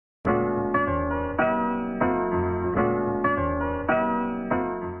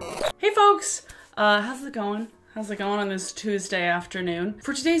Hey folks, how's it going? How's it going on this Tuesday afternoon?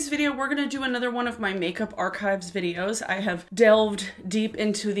 For today's video, we're gonna do another one of my makeup archives videos. I have delved deep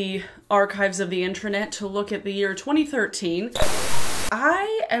into the archives of the internet to look at the year 2013.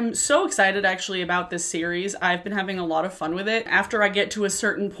 I am so excited actually about this series. I've been having a lot of fun with it. After I get to a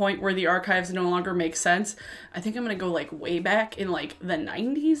certain point where the archives no longer make sense, I think I'm gonna go like way back in like the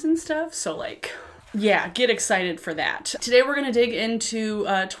 90s and stuff. So like, yeah, get excited for that. Today we're gonna dig into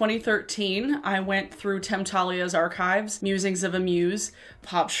 2013. I went through Temptalia's archives, Musings of a Muse,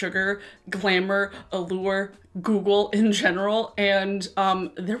 Pop Sugar, Glamour, Allure, Google in general, and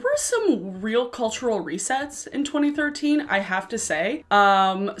there were some real cultural resets in 2013, I have to say.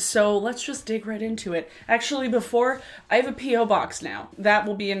 So let's just dig right into it. Actually, before, I have a P.O. box now. That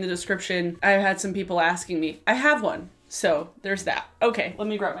will be in the description. I had some people asking me. I have one, so there's that. Okay, let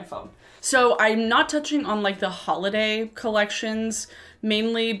me grab my phone. So I'm not touching on like the holiday collections,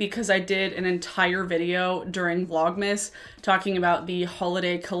 mainly because I did an entire video during Vlogmas talking about the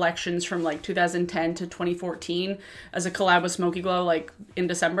holiday collections from like 2010 to 2014 as a collab with Smoky Glow like in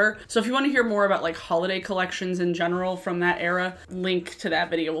December. So if you want to hear more about like holiday collections in general from that era, link to that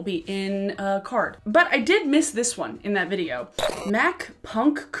video will be in a card. But I did miss this one in that video. MAC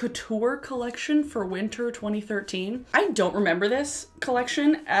Punk Couture collection for winter 2013. I don't remember this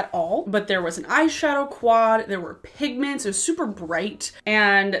collection at all, but there was an eyeshadow quad, there were pigments, it was super bright,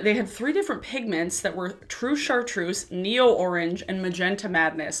 and they had 3 different pigments that were True Chartreuse, Neo Orange, and Magenta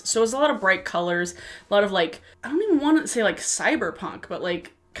Madness. So it was a lot of bright colors, a lot of like, I don't even want to say like cyberpunk, but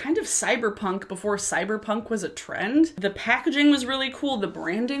like kind of cyberpunk before cyberpunk was a trend. The packaging was really cool, the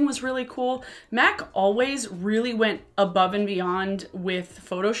branding was really cool. MAC always really went above and beyond with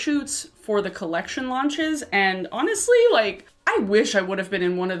photo shoots for the collection launches, and honestly, like, I wish I would have been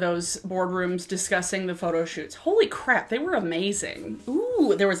in one of those boardrooms discussing the photo shoots. Holy crap, they were amazing.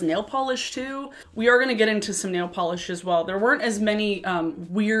 Ooh, there was nail polish too. We are gonna get into some nail polish as well. There weren't as many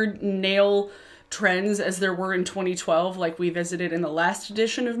weird nail trends as there were in 2012, like we visited in the last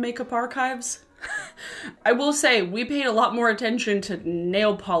edition of Makeup Archives. I will say, we paid a lot more attention to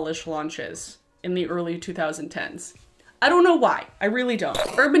nail polish launches in the early 2010s. I don't know why. I really don't.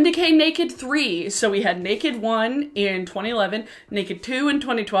 Urban Decay Naked 3. So we had Naked 1 in 2011, Naked 2 in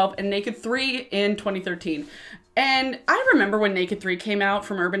 2012, and Naked 3 in 2013. And I remember when Naked 3 came out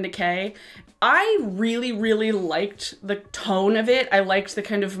from Urban Decay, I really, really liked the tone of it. I liked the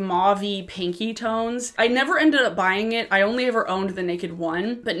kind of mauve-y, pinky tones. I never ended up buying it. I only ever owned the Naked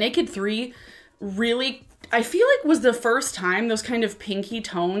 1, but Naked 3 really, I feel like was the first time those kind of pinky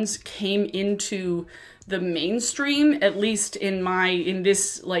tones came into the mainstream, at least in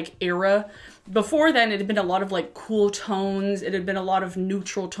this like era. Before then, it had been a lot of like cool tones. It had been a lot of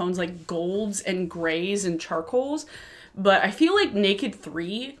neutral tones like golds and grays and charcoals. But I feel like Naked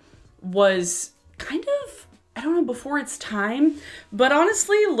 3 was kind of, I don't know, before its time. But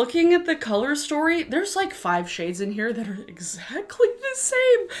honestly, looking at the color story, there's like 5 shades in here that are exactly the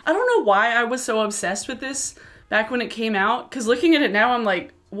same. I don't know why I was so obsessed with this back when it came out, because looking at it now, I'm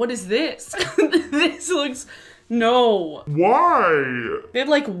like, what is this? This looks, no. Why? They had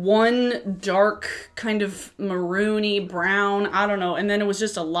like one dark kind of maroony brown, I don't know, and then it was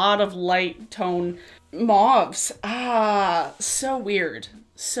just a lot of light tone mauves. Ah, so weird.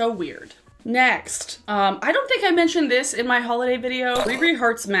 So weird. Next, I don't think I mentioned this in my holiday video. Riri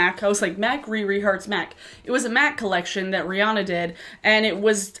Hearts MAC. I was like, MAC, Riri Hearts MAC. It was a MAC collection that Rihanna did, and it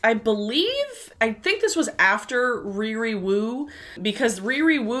was, I think this was after Riri Woo, because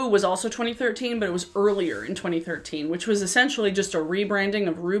Riri Woo was also 2013, but it was earlier in 2013, which was essentially just a rebranding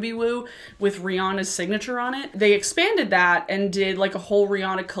of Ruby Woo with Rihanna's signature on it. They expanded that and did like a whole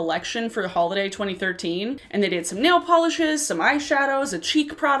Rihanna collection for the holiday 2013, and they did some nail polishes, some eyeshadows, a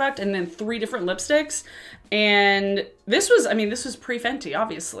cheek product, and then 3 different lipsticks. And this was, I mean, this was pre-Fenty,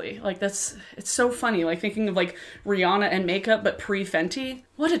 obviously. Like, it's so funny, like thinking of like Rihanna and makeup, but pre-Fenty.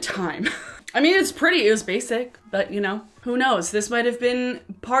 What a time. I mean, it's pretty, it was basic, but you know, who knows? This might have been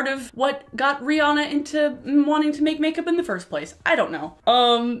part of what got Rihanna into wanting to make makeup in the first place. I don't know.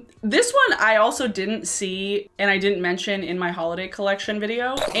 This one I also didn't see, and I didn't mention in my holiday collection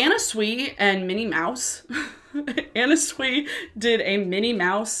video. Anna Sui and Minnie Mouse. Anna Sui did a Minnie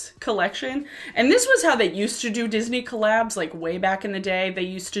Mouse collection, and this was how they used to do Disney collabs, like way back in the day. They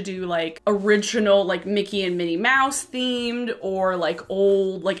used to do like original like Mickey and Minnie Mouse themed, or like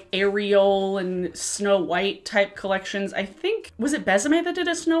old like Ariel and Snow White type collections. I think, was it Besame that did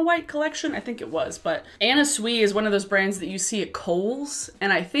a Snow White collection? I think it was, but Anna Sui is one of those brands that you see at Kohl's,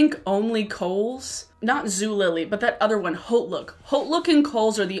 and I think only Kohl's. Not Zulily, but that other one, Haute-Look. Haute-Look and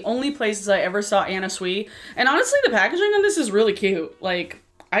Kohl's are the only places I ever saw Anna Sui. And honestly, the packaging on this is really cute. Like,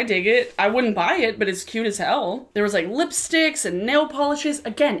 I dig it. I wouldn't buy it, but it's cute as hell. There was like lipsticks and nail polishes.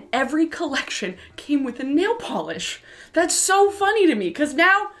 Again, every collection came with a nail polish. That's so funny to me because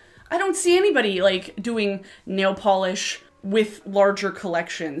now I don't see anybody like doing nail polish with larger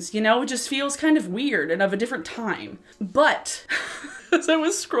collections, you know? It just feels kind of weird and of a different time. But as I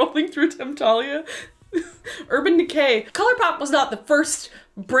was scrolling through Temptalia, Urban Decay, ColourPop was not the first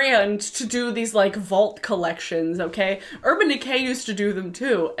brand to do these like vault collections, okay? Urban Decay used to do them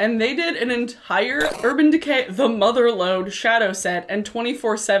too, and they did an entire Urban Decay The Motherlode shadow set and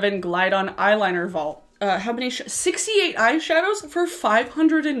 24/7 Glide On eyeliner vault. How many? 68 eyeshadows for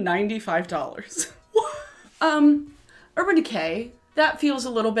 $595. Urban Decay, that feels a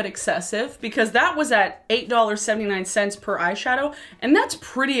little bit excessive because that was at $8.79 per eyeshadow, and that's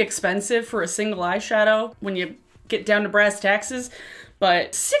pretty expensive for a single eyeshadow when you get down to brass taxes.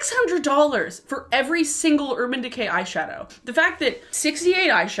 But $600 for every single Urban Decay eyeshadow. The fact that 68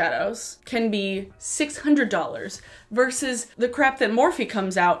 eyeshadows can be $600 versus the crap that Morphe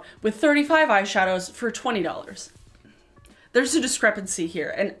comes out with 35 eyeshadows for $20. There's a discrepancy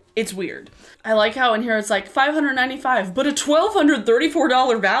here, and it's weird. I like how in here it's like $595, but a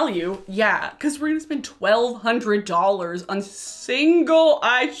 $1,234 value. Yeah, because we're gonna spend $1,200 on single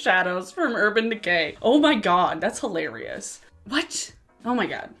eyeshadows from Urban Decay. Oh my god, that's hilarious. What? Oh my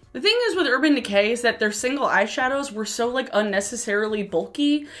god. The thing is with Urban Decay is that their single eyeshadows were so like unnecessarily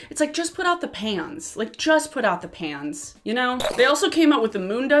bulky. It's like, just put out the pans. Like, just put out the pans, you know? They also came out with the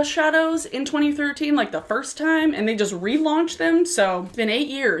Moondust shadows in 2013, like the first time, and they just relaunched them. So it's been 8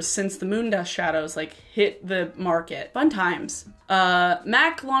 years since the Moondust shadows like hit the market. Fun times.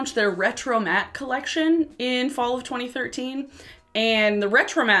 MAC launched their Retro Matte collection in fall of 2013, and the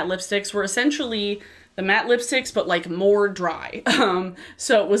Retro Matte lipsticks were essentially the matte lipsticks, but like more dry.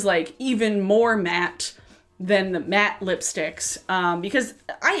 So it was like even more matte than the matte lipsticks. Because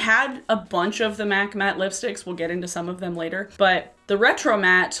I had a bunch of the MAC matte lipsticks. We'll get into some of them later. But the Retro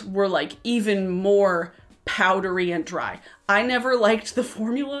Matte were like even more powdery and dry. I never liked the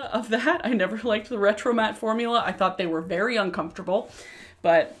formula of that. I never liked the Retro Matte formula. I thought they were very uncomfortable.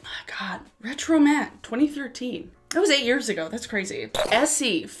 But, God, Retro Matte 2013. That was 8 years ago. That's crazy.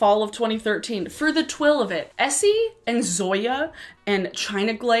 Essie, fall of 2013. For the twill of it, Essie and Zoya and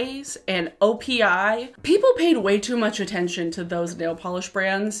China Glaze and OPI. People paid way too much attention to those nail polish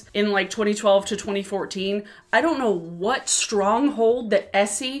brands in like 2012 to 2014. I don't know what stronghold that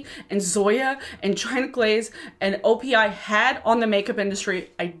Essie and Zoya and China Glaze and OPI had on the makeup industry.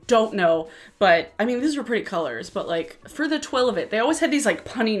 I don't know. But I mean, these were pretty colors, but like for the twill of it, they always had these like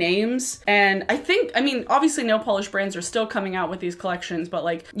punny names. And I think, I mean, obviously nail polish brands are still coming out with these collections, but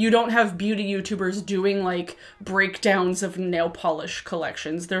like you don't have beauty YouTubers doing like breakdowns of nail polish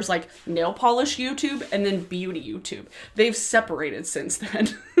collections. There's like nail polish YouTube and then beauty YouTube. They've separated since then.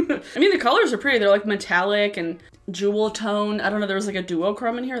 I mean, the colors are pretty. They're like metallic and jewel tone. I don't know, there was like a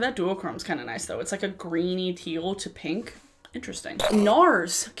duochrome in here. That duochrome's kind of nice though. It's like a greeny teal to pink. Interesting.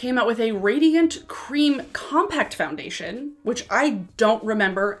 NARS came out with a Radiant Cream Compact Foundation, which I don't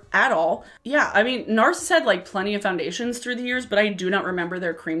remember at all. Yeah, I mean, NARS has had like plenty of foundations through the years, but I do not remember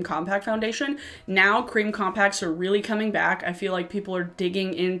their Cream Compact Foundation. Now cream compacts are really coming back. I feel like people are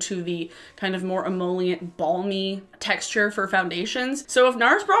digging into the kind of more emollient, balmy texture for foundations. So if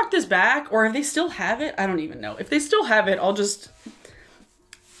NARS brought this back, or if they still have it, I don't even know. If they still have it, I'll just...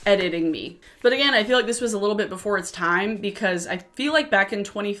 editing me. But again, I feel like this was a little bit before its time because I feel like back in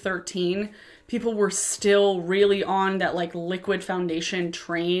 2013, people were still really on that like liquid foundation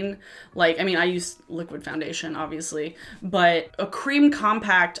train. Like, I mean, I use liquid foundation, obviously, but a cream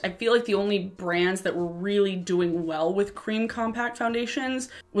compact, I feel like the only brands that were really doing well with cream compact foundations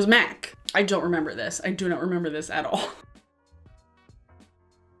was MAC. I don't remember this. I do not remember this at all.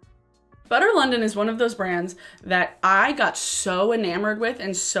 Butter London is one of those brands that I got so enamored with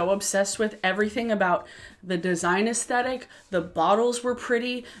and so obsessed with. Everything about the design aesthetic, the bottles were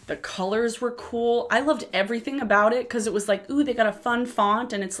pretty, the colors were cool. I loved everything about it because it was like, ooh, they got a fun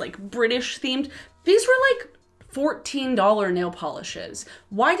font and it's like British themed. These were like $14 nail polishes.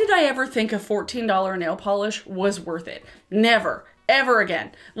 Why did I ever think a $14 nail polish was worth it? Never. Ever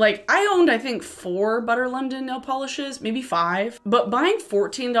again. Like, I owned, I think, 4 Butter London nail polishes, maybe 5. But buying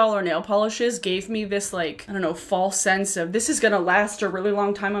 $14 nail polishes gave me this, like, I don't know, false sense of this is gonna last a really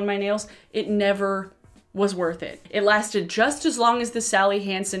long time on my nails. It never was worth it. It lasted just as long as the Sally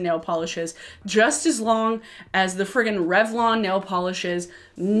Hansen nail polishes, just as long as the friggin' Revlon nail polishes.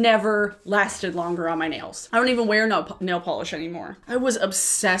 Never lasted longer on my nails. I don't even wear nail polish anymore. I was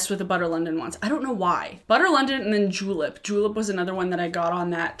obsessed with the Butter London ones. I don't know why. Butter London and then Julep. Julep was another one that I got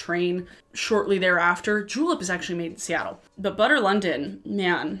on that train shortly thereafter. Julep is actually made in Seattle. But Butter London,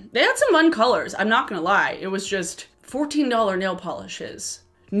 man, they had some fun colors. I'm not gonna lie. It was just $14 nail polishes.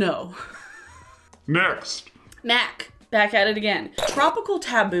 No. Next. MAC. Back at it again. Tropical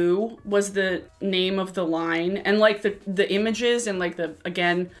Taboo was the name of the line, and like the images and like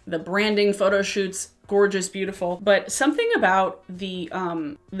the branding, photo shoots, gorgeous, beautiful. But something about the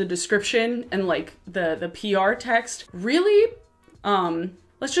description and like the PR text really,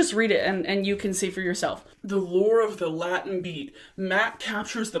 let's just read it and you can see for yourself. The lure of the Latin beat. MAC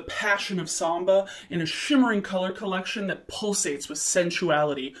captures the passion of samba in a shimmering color collection that pulsates with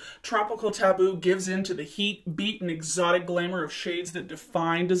sensuality. Tropical Taboo gives in to the heat, beat, and exotic glamour of shades that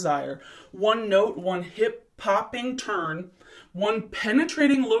define desire. One note, one hip-popping turn, one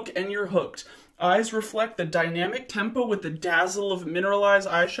penetrating look, and you're hooked. Eyes reflect the dynamic tempo with the dazzle of mineralized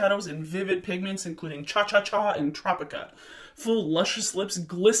eyeshadows and vivid pigments including Cha-Cha-Cha and Tropica. Full luscious lips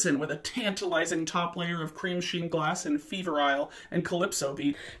glisten with a tantalizing top layer of cream sheen glass and Fever Isle and Calypso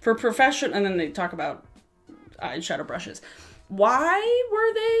beat. For profession, and then they talk about eyeshadow brushes. Why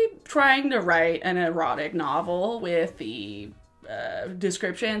were they trying to write an erotic novel with the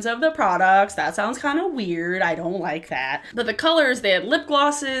descriptions of the products? That sounds kind of weird. I don't like that. But the colors, they had lip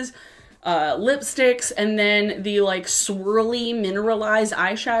glosses, lipsticks, and then the like swirly mineralized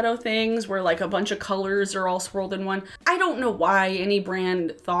eyeshadow things where like a bunch of colors are all swirled in one. I don't know why any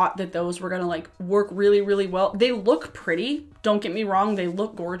brand thought that those were gonna like work really, really well. They look pretty, don't get me wrong, they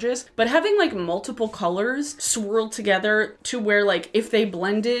look gorgeous, but having like multiple colors swirled together to where like if they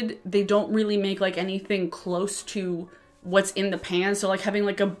blended, they don't really make like anything close to what's in the pan. So like having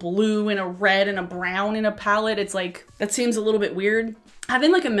like a blue and a red and a brown in a palette, it's like, that seems a little bit weird.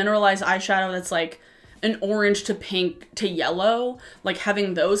 Having like a mineralized eyeshadow that's like an orange to pink to yellow, like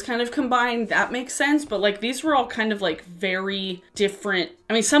having those kind of combined, that makes sense. But like these were all kind of like very different.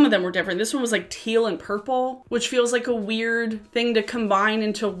 I mean, some of them were different. This one was like teal and purple, which feels like a weird thing to combine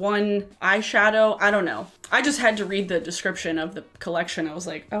into one eyeshadow. I don't know. I just had to read the description of the collection. I was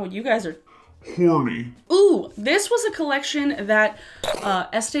like, oh, you guys are horny. Ooh, this was a collection that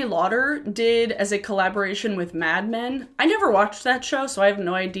Estee Lauder did as a collaboration with Mad Men. I never watched that show, so I have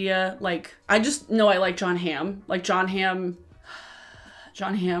no idea. Like, I just know I like John Hamm. Like, John Hamm.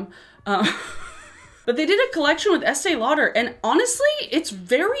 But they did a collection with Estee Lauder, and honestly, it's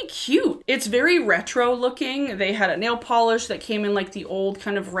very cute. It's very retro looking. They had a nail polish that came in like the old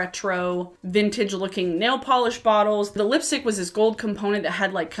kind of retro vintage looking nail polish bottles. The lipstick was this gold component that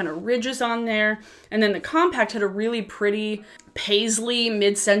had like kind of ridges on there. And then the compact had a really pretty paisley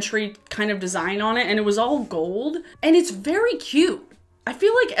mid-century kind of design on it, and it was all gold. And it's very cute. I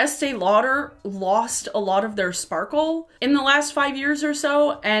feel like Estee Lauder lost a lot of their sparkle in the last 5 years or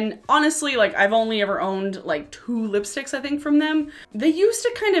so, and honestly, like, I've only ever owned like 2 lipsticks, I think, from them. They used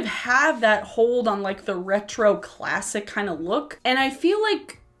to kind of have that hold on like the retro classic kind of look, and I feel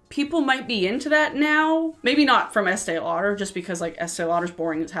like people might be into that now. Maybe not from Estee Lauder, just because like Estee Lauder's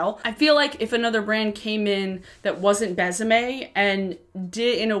boring as hell. I feel like if another brand came in that wasn't Besame and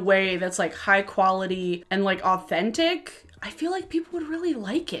did in a way that's like high quality and like authentic, I feel like people would really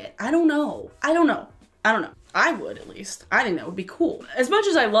like it. I don't know. I would, at least. I think that would be cool. As much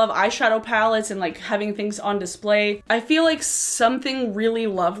as I love eyeshadow palettes and like having things on display, I feel like something really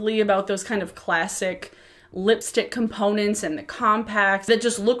lovely about those kind of classic lipstick components and the compacts that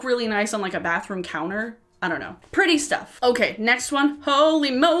just look really nice on like a bathroom counter. I don't know. Pretty stuff. Okay, next one. Holy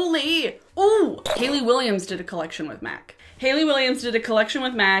moly! Ooh! Hayley Williams did a collection with MAC. Hayley Williams did a collection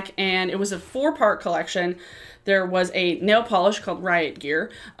with MAC, and it was a 4-part collection. There was a nail polish called Riot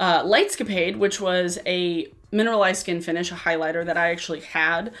Gear, Lightscapade, which was a mineralized skin finish, a highlighter that I actually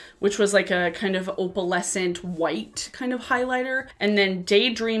had, which was like a kind of opalescent white kind of highlighter. And then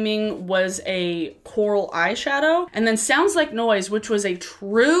Daydreaming was a coral eyeshadow. And then Sounds Like Noise, which was a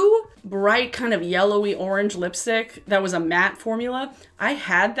true bright kind of yellowy orange lipstick that was a matte formula. I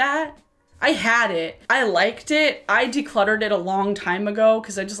had that. I had it. I liked it. I decluttered it a long time ago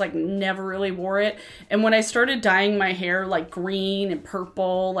because I just like never really wore it. And when I started dyeing my hair like green and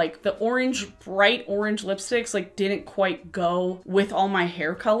purple, like the orange, bright orange lipsticks like didn't quite go with all my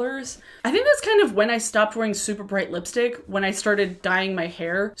hair colors. I think that's kind of when I stopped wearing super bright lipstick, when I started dyeing my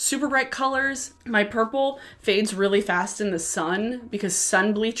hair. Super bright colors. My purple fades really fast in the sun because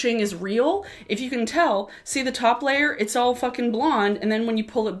sun bleaching is real. If you can tell, see the top layer, it's all fucking blonde. And then when you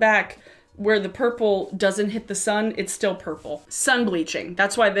pull it back, where the purple doesn't hit the sun, it's still purple. Sun bleaching.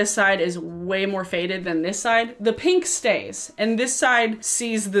 That's why this side is way more faded than this side. The pink stays, and this side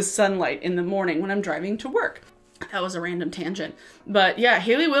sees the sunlight in the morning when I'm driving to work. That was a random tangent. But yeah,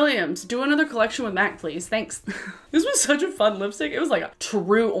 Hayley Williams, do another collection with MAC, please. Thanks. This was such a fun lipstick. It was like a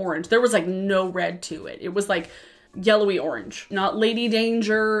true orange. There was like no red to it. It was like yellowy orange. Not Lady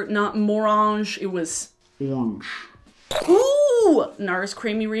Danger, not Morange. It was Orange. Ooh! NARS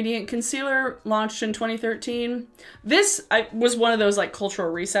Creamy Radiant Concealer launched in 2013. This was one of those like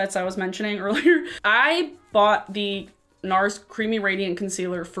cultural resets I was mentioning earlier. I bought the NARS Creamy Radiant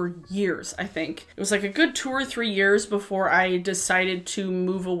Concealer for years, I think. It was like a good 2 or 3 years before I decided to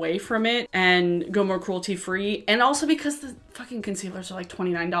move away from it and go more cruelty-free. And also because the fucking concealers are like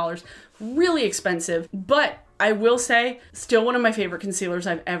 $29. Really expensive. But I will say, still one of my favorite concealers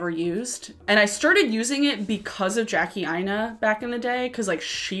I've ever used. And I started using it because of Jackie Aina back in the day, because like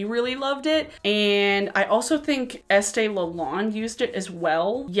she really loved it. And I also think Estee Lalonde used it as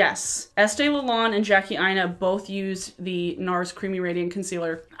well. Yes, Estee Lalonde and Jackie Aina both used the NARS Creamy Radiant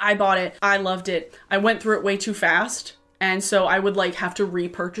Concealer. I bought it. I loved it. I went through it way too fast. And so I would like have to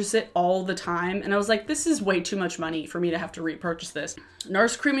repurchase it all the time. And I was like, this is way too much money for me to have to repurchase this.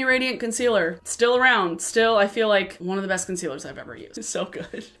 NARS Creamy Radiant Concealer, still around. Still, I feel like one of the best concealers I've ever used. It's so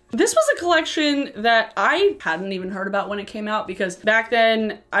good. This was a collection that I hadn't even heard about when it came out because back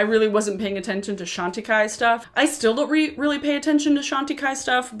then I really wasn't paying attention to Chantecaille stuff. I still don't really pay attention to Chantecaille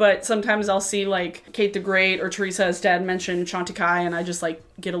stuff, but sometimes I'll see like Kate the Great or Teresa's dad mention Chantecaille and I just like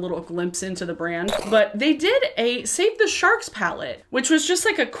get a little glimpse into the brand. But they did a Save the Sharks palette, which was just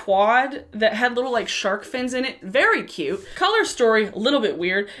like a quad that had little like shark fins in it. Very cute. Color story, a little bit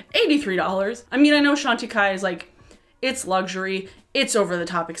weird. $83. I mean, I know Chantecaille is like, it's luxury. It's over the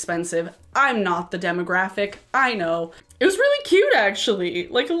top expensive. I'm not the demographic. I know. It was really cute actually.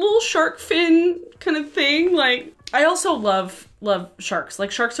 Like a little shark fin kind of thing. Like, I also love sharks. Like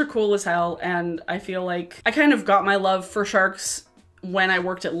sharks are cool as hell. And I feel like I kind of got my love for sharks when I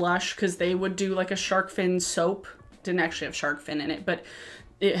worked at Lush because they would do like a shark fin soap. Didn't actually have shark fin in it, but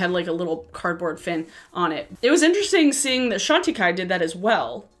it had like a little cardboard fin on it. It was interesting seeing that Chantecaille did that as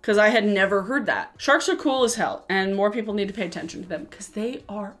well, because I had never heard that. Sharks are cool as hell, and more people need to pay attention to them because they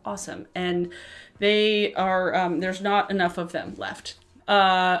are awesome, and they are, there's not enough of them left.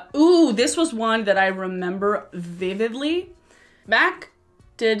 Ooh, this was one that I remember vividly. MAC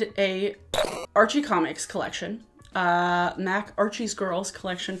did a Archie Comics collection, MAC Archie's Girls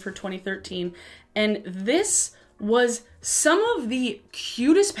collection for 2013, and this was some of the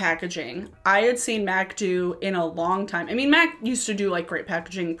cutest packaging I had seen MAC do in a long time. I mean, MAC used to do like great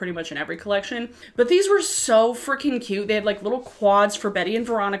packaging pretty much in every collection, but these were so freaking cute. They had like little quads for Betty and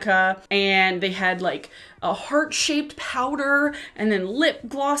Veronica, and they had like a heart-shaped powder and then lip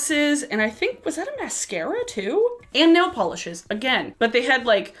glosses, and I think, was that a mascara too? And nail polishes, again. But they had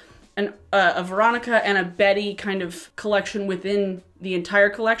like a Veronica and a Betty kind of collection within the entire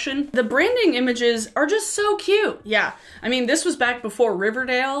collection. The branding images are just so cute. Yeah, I mean, this was back before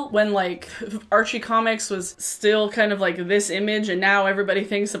Riverdale when like Archie Comics was still kind of like this image, and now everybody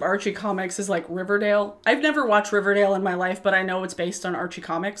thinks of Archie Comics as like Riverdale. I've never watched Riverdale in my life, but I know it's based on Archie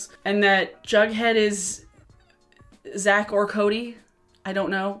Comics, and that Jughead is Zach or Cody. I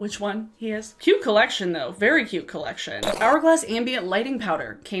don't know which one he is. Cute collection though, very cute collection. Hourglass Ambient Lighting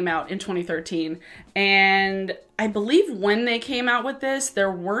Powder came out in 2013, and I believe when they came out with this,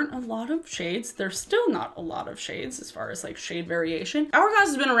 there weren't a lot of shades. There's still not a lot of shades as far as like shade variation. Hourglass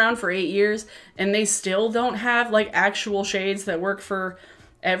has been around for 8 years, and they still don't have like actual shades that work for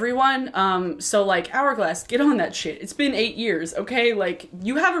everyone. So like Hourglass, get on that shit. It's been 8 years, okay? Like,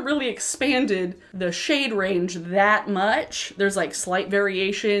 you haven't really expanded the shade range that much. There's like slight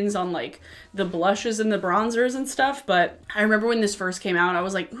variations on like the blushes and the bronzers and stuff, but I remember when this first came out, I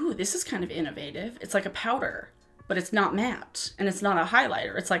was like, ooh, this is kind of innovative. It's like a powder, but it's not matte, and it's not a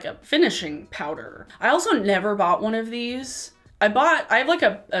highlighter. It's like a finishing powder. I also never bought one of these. I have like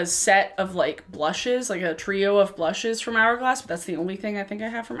a set of like blushes, like a trio of blushes from Hourglass, but that's the only thing I think I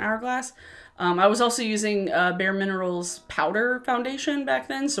have from Hourglass. I was also using Bare Minerals powder foundation back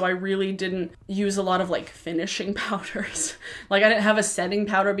then, so I really didn't use a lot of like finishing powders. Like I didn't have a setting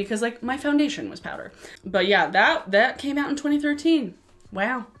powder because like my foundation was powder. But yeah, that came out in 2013.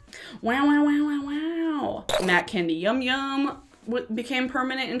 Wow. Wow, wow, wow, wow, wow. Matte Candy Yum Yum became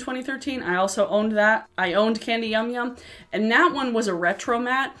permanent in 2013. I also owned that. I owned Candy Yum Yum, and that one was a retro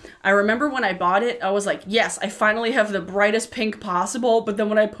matte. I remember when I bought it, I was like, yes, I finally have the brightest pink possible, but then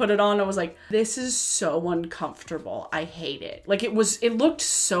when I put it on, I was like, this is so uncomfortable. I hate it. Like it looked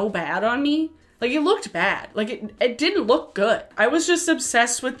so bad on me Like, it looked bad. Like, it didn't look good. I was just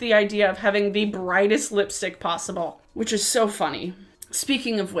obsessed with the idea of having the brightest lipstick possible, which is so funny.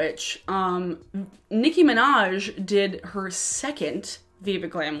 Speaking of which, Nicki Minaj did her second Viva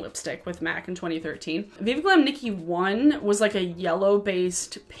Glam lipstick with MAC in 2013. Viva Glam Nicki 1 was like a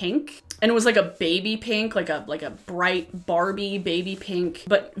yellow-based pink, and it was like a baby pink, like a bright Barbie baby pink.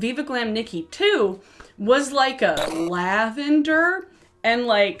 But Viva Glam Nicki 2 was like a lavender, and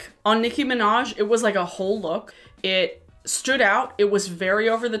like on Nicki Minaj, it was like a whole look. It stood out. It was very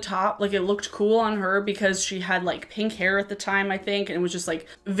over the top. Like, it looked cool on her because she had like pink hair at the time, I think, and it was just like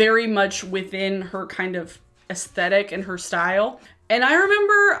very much within her kind of aesthetic and her style. And I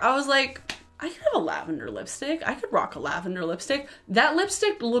remember I was like, I could have a lavender lipstick. I could rock a lavender lipstick. That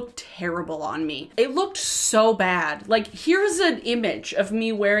lipstick looked terrible on me. It looked so bad. Like, here's an image of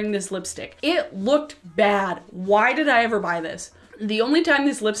me wearing this lipstick. It looked bad. Why did I ever buy this? The only time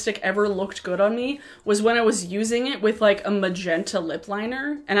this lipstick ever looked good on me was when I was using it with like a magenta lip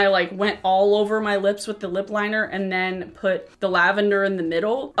liner, and I like went all over my lips with the lip liner and then put the lavender in the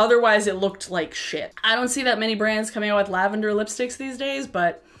middle. Otherwise, it looked like shit. I don't see that many brands coming out with lavender lipsticks these days,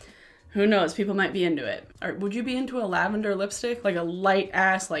 but who knows? People might be into it. Or would you be into a lavender lipstick? Like a light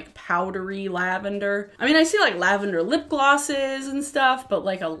ass, like powdery lavender? I mean, I see like lavender lip glosses and stuff, but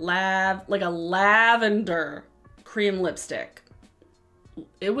like a lavender cream lipstick.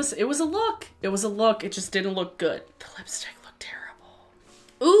 It was a look. It was a look. It just didn't look good. The lipstick looked terrible.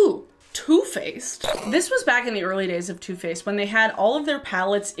 Ooh, Too Faced. This was back in the early days of Too Faced when they had all of their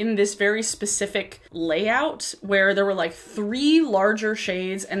palettes in this very specific layout where there were like 3 larger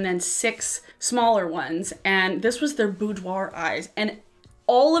shades and then 6 smaller ones. And this was their boudoir eyes. And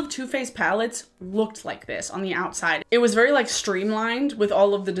all of Too Faced palettes looked like this on the outside. It was very like streamlined with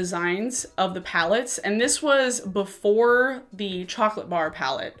all of the designs of the palettes. And this was before the chocolate bar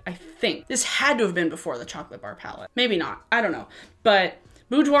palette, I think. This had to have been before the chocolate bar palette. Maybe not, I don't know. But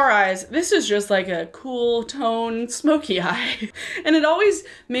boudoir eyes, this is just like a cool tone smoky eye. And it always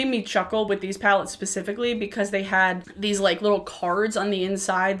made me chuckle with these palettes specifically because they had these like little cards on the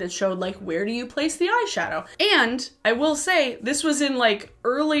inside that showed like, where do you place the eyeshadow? And I will say, this was in like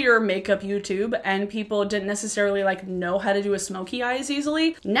earlier makeup YouTube and people didn't necessarily like know how to do a smoky eye as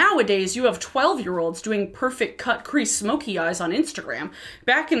easily. Nowadays, you have 12-year-olds doing perfect cut crease smoky eyes on Instagram.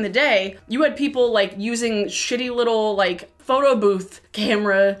 Back in the day, you had people like using shitty little like photo booth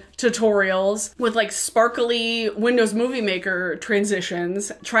camera tutorials with like sparkly Windows Movie Maker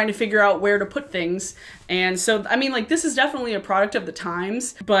transitions, trying to figure out where to put things. And so, I mean, like, this is definitely a product of the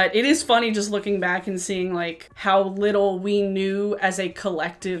times, but it is funny just looking back and seeing like how little we knew as a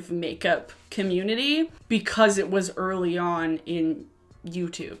collective makeup community because it was early on in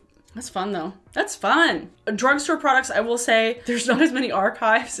YouTube. That's fun though. That's fun. Drugstore products, I will say, there's not as many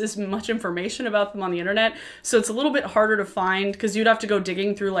archives, as much information about them on the internet, so it's a little bit harder to find because you'd have to go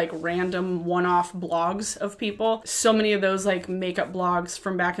digging through like random one-off blogs of people. So many of those like makeup blogs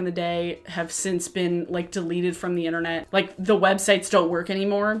from back in the day have since been like deleted from the internet. Like the websites don't work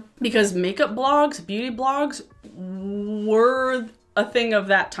anymore because makeup blogs, beauty blogs were a thing of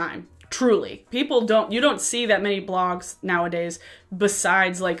that time. Truly. You don't see that many blogs nowadays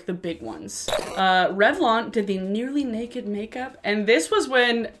besides like the big ones. Revlon did the nearly naked makeup, and this was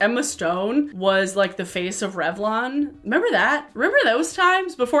when Emma Stone was like the face of Revlon. Remember that? Remember those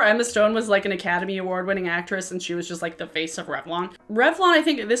times before Emma Stone was like an Academy Award winning actress and she was just like the face of Revlon? Revlon, I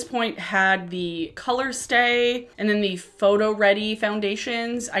think at this point had the Color Stay and then the Photo Ready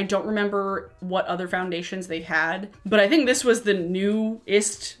foundations. I don't remember what other foundations they had, but I think this was the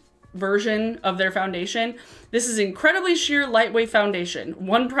newest version of their foundation. This is incredibly sheer lightweight foundation.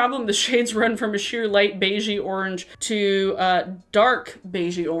 One problem, the shades run from a sheer light beigey orange to dark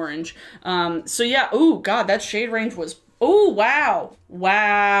beigey orange. So yeah, ooh, God, that shade range was, oh, wow.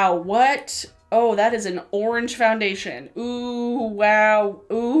 Wow, what? Oh, that is an orange foundation. Ooh, wow.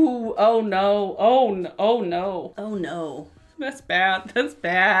 Ooh, oh no, oh no, oh no. Oh no, that's bad, that's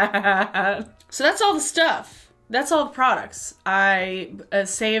bad. So that's all the stuff. That's all the products I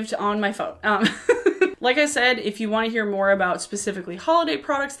saved on my phone. Like I said, if you want to hear more about specifically holiday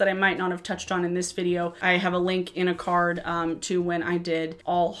products that I might not have touched on in this video, I have a link in a card to when I did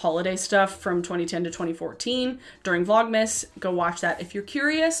all holiday stuff from 2010 to 2014 during Vlogmas. Go watch that if you're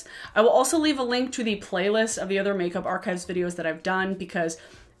curious. I will also leave a link to the playlist of the other makeup archives videos that I've done because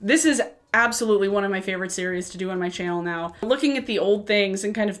this is absolutely one of my favorite series to do on my channel now. Looking at the old things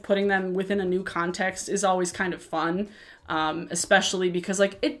and kind of putting them within a new context is always kind of fun, especially because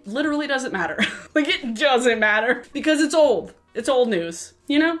like it literally doesn't matter. Like it doesn't matter because it's old. It's old news,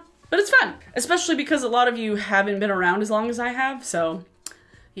 you know? But it's fun, especially because a lot of you haven't been around as long as I have, so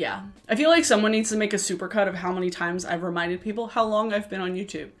Yeah. I feel like someone needs to make a supercut of how many times I've reminded people how long I've been on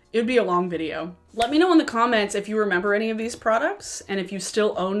YouTube. It would be a long video. Let me know in the comments if you remember any of these products and if you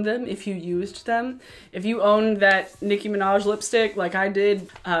still own them, if you used them. If you owned that Nicki Minaj lipstick like I did,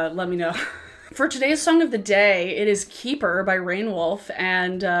 let me know. For today's song of the day, it is Keeper by Reignwolf,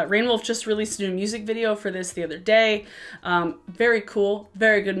 and Reignwolf just released a new music video for this the other day. Very cool,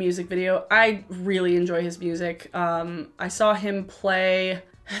 very good music video. I really enjoy his music. I saw him play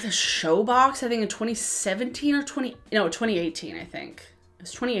the Showbox, I think in 2017 or 2018, I think. It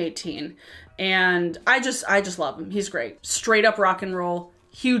was 2018. And I just love him. He's great. Straight up rock and roll.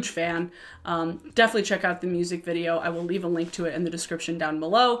 Huge fan. Definitely check out the music video. I will leave a link to it in the description down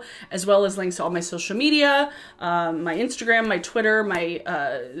below, as well as links to all my social media, my Instagram, my Twitter, my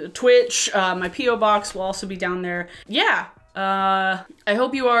Twitch, my P.O. box will also be down there. Yeah. I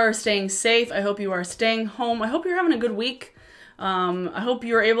hope you are staying safe. I hope you are staying home. I hope you're having a good week. I hope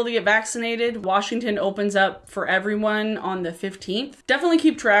you're able to get vaccinated. Washington opens up for everyone on the 15th. Definitely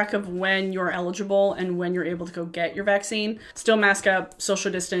keep track of when you're eligible and when you're able to go get your vaccine. Still mask up,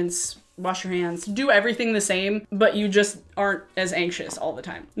 social distance, wash your hands, do everything the same, but you just aren't as anxious all the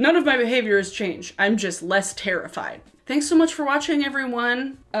time. None of my behavior has changed. I'm just less terrified. Thanks so much for watching,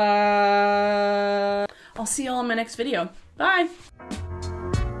 everyone. I'll see y'all in my next video. Bye.